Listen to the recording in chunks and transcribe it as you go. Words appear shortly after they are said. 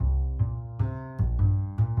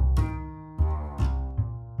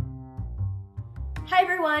Hi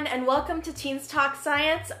everyone, and welcome to Teens Talk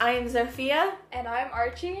Science. I am Zofia. And I'm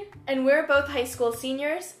Archie. And we're both high school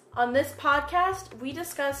seniors. On this podcast, we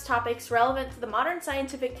discuss topics relevant to the modern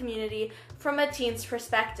scientific community from a teen's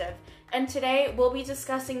perspective. And today, we'll be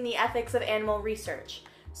discussing the ethics of animal research.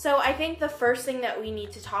 So I think the first thing that we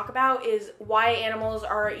need to talk about is why animals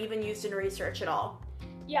are even used in research at all.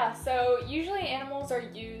 Yeah, so usually animals are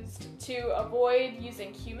used to avoid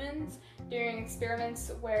using humans during experiments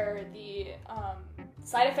where the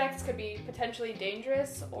side effects could be potentially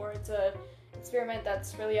dangerous, or it's an experiment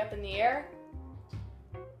that's really up in the air.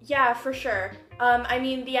 Yeah, for sure.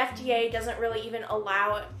 The FDA doesn't really even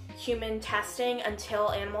allow human testing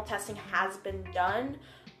until animal testing has been done.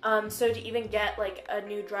 So to even get like a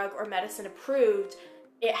new drug or medicine approved,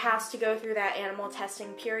 it has to go through that animal testing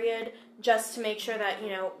period just to make sure that,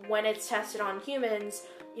 when it's tested on humans,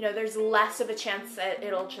 there's less of a chance that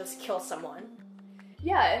it'll just kill someone.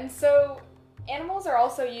 Yeah, and so animals are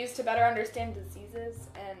also used to better understand diseases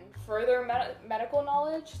and further medical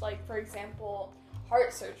knowledge, like, for example,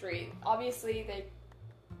 heart surgery. Obviously,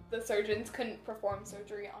 the surgeons couldn't perform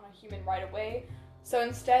surgery on a human right away, so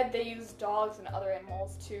instead they used dogs and other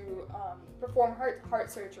animals to perform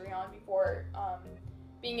heart surgery on before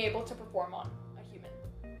being able to perform on a human.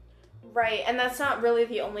 Right, and that's not really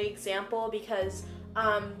the only example because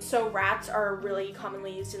so rats are really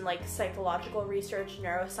commonly used in like psychological research,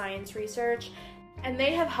 neuroscience research, and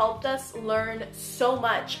they have helped us learn so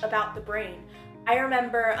much about the brain. I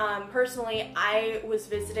remember personally, I was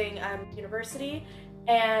visiting university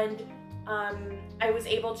and I was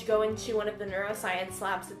able to go into one of the neuroscience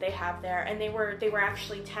labs that they have there, and they were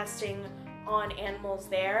actually testing on animals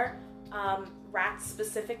there, rats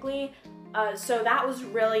specifically. So that was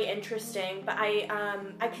really interesting, but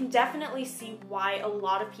I can definitely see why a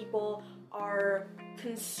lot of people are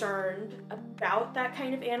concerned about that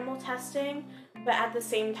kind of animal testing, but at the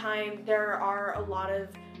same time, there are a lot of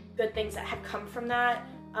good things that have come from that.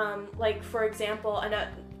 Like, for example,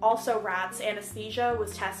 also rats, anesthesia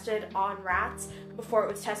was tested on rats before it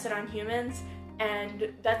was tested on humans,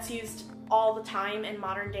 and that's used all the time in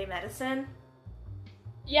modern day medicine.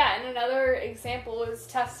 Yeah, and another example is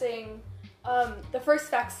testing. The first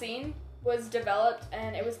vaccine was developed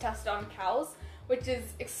and it was tested on cows, which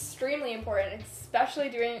is extremely important, especially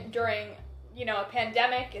during a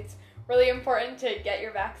pandemic. It's really important to get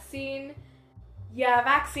your vaccine. Yeah,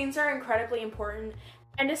 vaccines are incredibly important,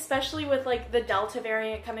 and especially with like the Delta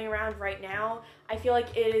variant coming around right now, I feel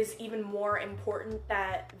like it is even more important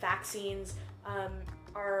that vaccines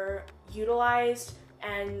are utilized,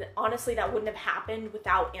 and honestly that wouldn't have happened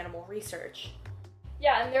without animal research.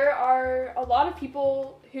 Yeah, and there are a lot of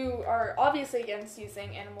people who are obviously against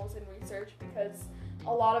using animals in research because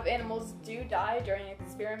a lot of animals do die during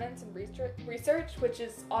experiments and research, which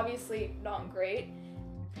is obviously not great.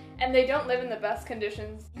 And they don't live in the best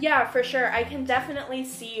conditions. Yeah, for sure. I can definitely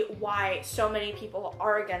see why so many people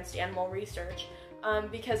are against animal research.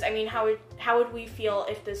 Because, how would we feel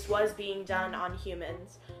if this was being done on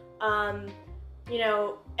humans?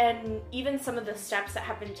 And even some of the steps that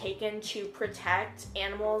have been taken to protect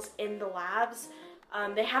animals in the labs,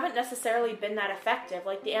 they haven't necessarily been that effective.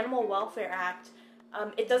 Like the Animal Welfare Act,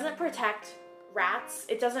 it doesn't protect rats,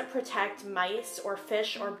 it doesn't protect mice or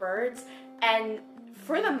fish or birds, and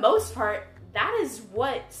for the most part, that is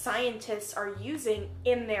what scientists are using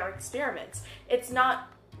in their experiments. It's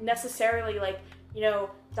not necessarily like,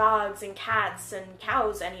 dogs and cats and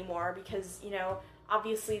cows anymore because,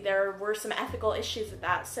 obviously there were some ethical issues with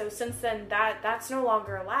that. So since then, that's no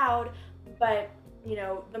longer allowed, but,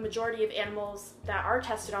 the majority of animals that are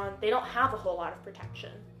tested on, they don't have a whole lot of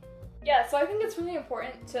protection. Yeah, so I think it's really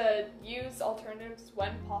important to use alternatives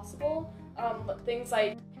when possible. I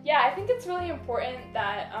think it's really important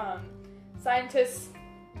that scientists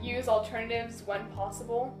use alternatives when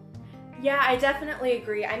possible. Yeah, I definitely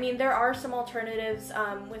agree. There are some alternatives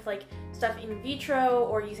with like stuff in vitro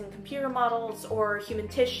or using computer models or human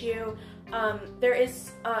tissue.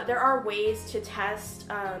 There are ways to test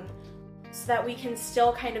so that we can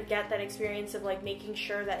still kind of get that experience of like making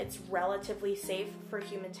sure that it's relatively safe for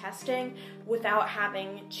human testing without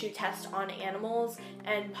having to test on animals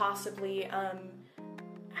and possibly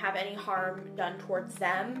have any harm done towards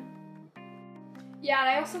them. Yeah, and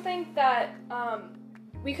I also think that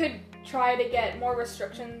we could try to get more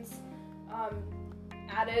restrictions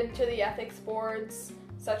added to the ethics boards,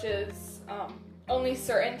 such as only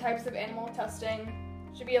certain types of animal testing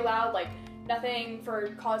should be allowed, like nothing for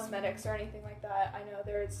cosmetics or anything like that. I know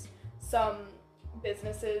there's some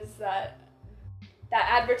businesses that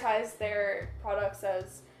advertise their products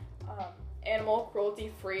as animal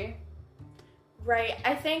cruelty free. Right.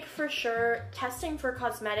 I think for sure testing for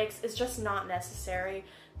cosmetics is just not necessary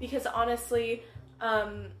because honestly,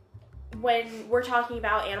 when we're talking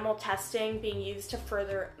about animal testing being used to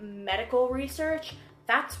further medical research,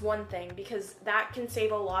 that's one thing because that can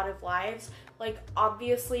save a lot of lives. Like,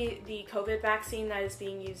 obviously, the COVID vaccine that is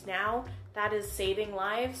being used now, that is saving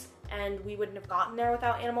lives, and we wouldn't have gotten there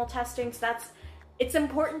without animal testing. So it's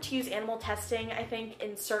important to use animal testing, I think,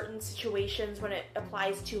 in certain situations when it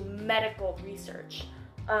applies to medical research,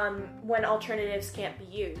 when alternatives can't be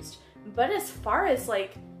used. But as far as,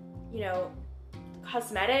 like, you know,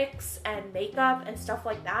 cosmetics and makeup and stuff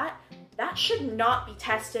like that, that should not be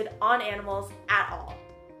tested on animals at all.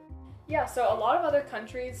 Yeah, so a lot of other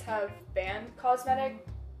countries have banned cosmetic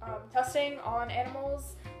testing on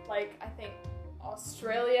animals, like I think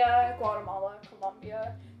Australia, Guatemala,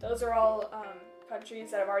 Colombia. Those are all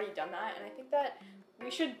countries that have already done that, and I think that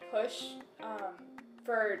we should push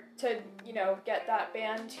to get that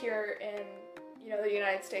banned here in the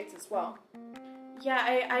United States as well.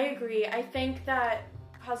 Yeah, I agree. I think that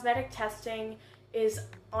cosmetic testing is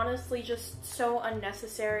honestly just so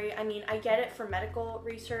unnecessary. I mean, I get it for medical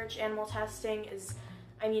research. Animal testing is,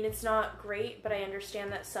 I mean, it's not great, but I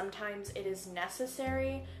understand that sometimes it is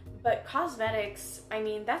necessary. But cosmetics, I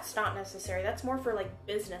mean, that's not necessary. That's more for, like,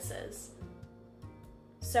 businesses.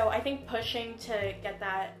 So I think pushing to get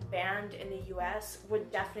that banned in the US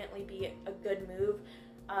would definitely be a good move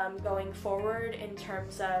going forward in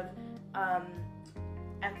terms of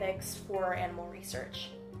ethics for animal research.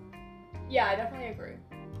 Yeah, I definitely agree.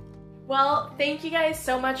 Well, thank you guys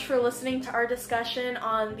so much for listening to our discussion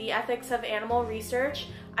on the ethics of animal research.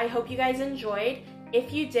 I hope you guys enjoyed.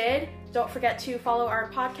 If you did, don't forget to follow our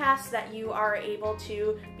podcast so that you are able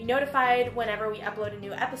to be notified whenever we upload a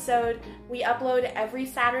new episode. We upload every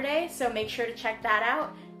Saturday, so make sure to check that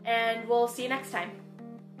out, and we'll see you next time.